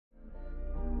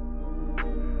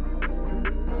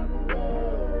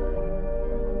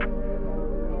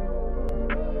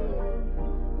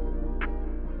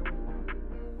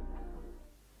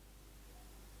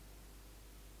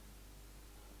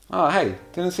Oh, hey,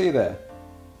 didn't see you there.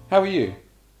 How are you?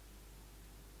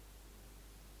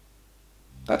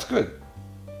 That's good.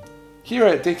 Here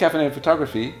at Decaffeinated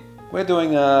Photography, we're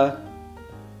doing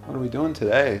what are we doing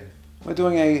today? We're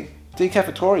doing a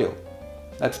decaffatorial.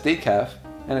 That's decaf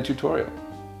and a tutorial.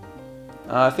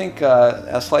 I think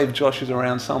our slave Josh is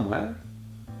around somewhere.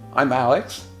 I'm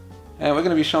Alex, and we're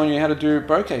going to be showing you how to do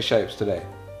bokeh shapes today.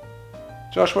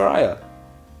 Josh, where are you?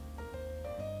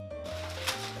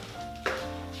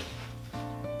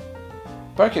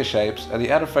 Bokeh shapes are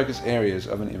the out of focus areas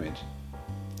of an image.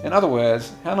 In other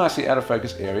words, how nice the out of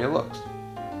focus area looks.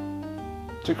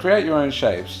 To create your own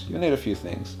shapes, you'll need a few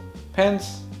things.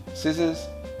 Pens, scissors,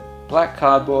 black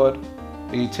cardboard,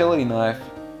 a utility knife,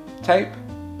 tape,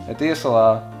 a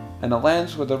DSLR, and a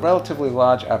lens with a relatively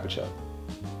large aperture.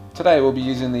 Today we'll be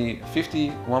using the 50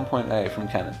 1.8 from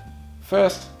Canon.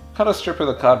 First, cut a strip of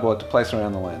the cardboard to place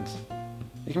around the lens.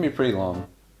 It can be pretty long.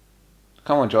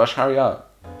 Come on Josh, hurry up.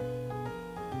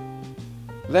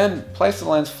 Then place the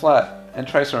lens flat and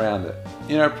trace around it.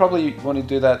 You know, probably want to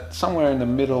do that somewhere in the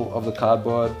middle of the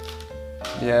cardboard.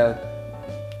 Yeah,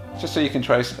 just so you can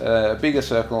trace a bigger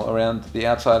circle around the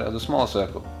outside of the smaller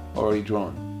circle already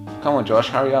drawn. Come on Josh,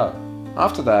 hurry up.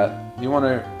 After that, you want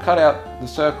to cut out the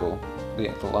circle, the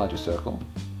larger circle,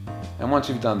 and once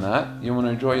you've done that, you want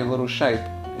to draw your little shape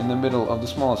in the middle of the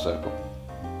smaller circle.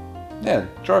 Yeah,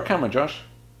 draw a camera Josh.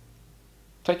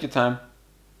 Take your time.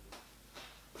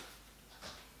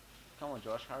 Come on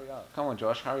Josh, hurry up. Come on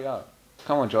Josh, hurry up.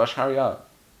 Come on Josh, hurry up.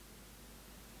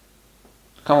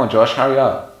 Come on Josh, hurry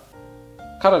up.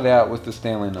 Cut it out with the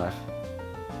Stanley knife.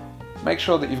 Make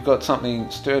sure that you've got something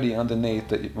sturdy underneath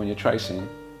that when you're tracing,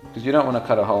 because you don't want to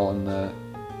cut a hole in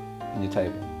your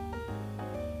table.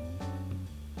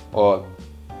 Or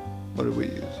what did we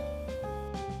use?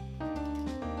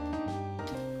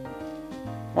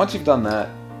 Once you've done that,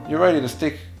 you're ready to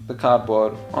stick the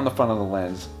cardboard on the front of the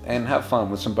lens and have fun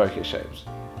with some bokeh shapes.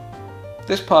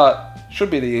 This part should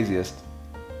be the easiest.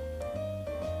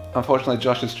 Unfortunately,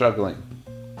 Josh is struggling.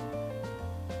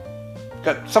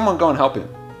 Someone go and help him.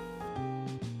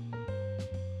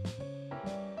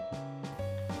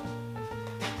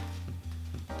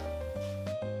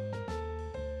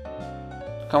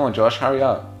 Come on Josh, hurry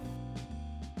up.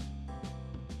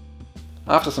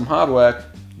 After some hard work,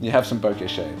 you have some bokeh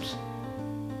shapes.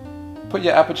 Put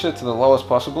your aperture to the lowest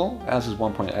possible, ours is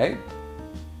 1.8.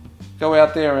 Go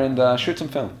out there and shoot some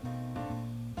film.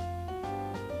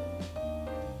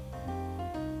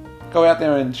 Go out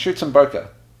there and shoot some bokeh.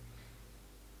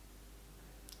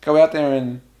 Go out there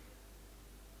and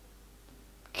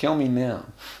kill me now.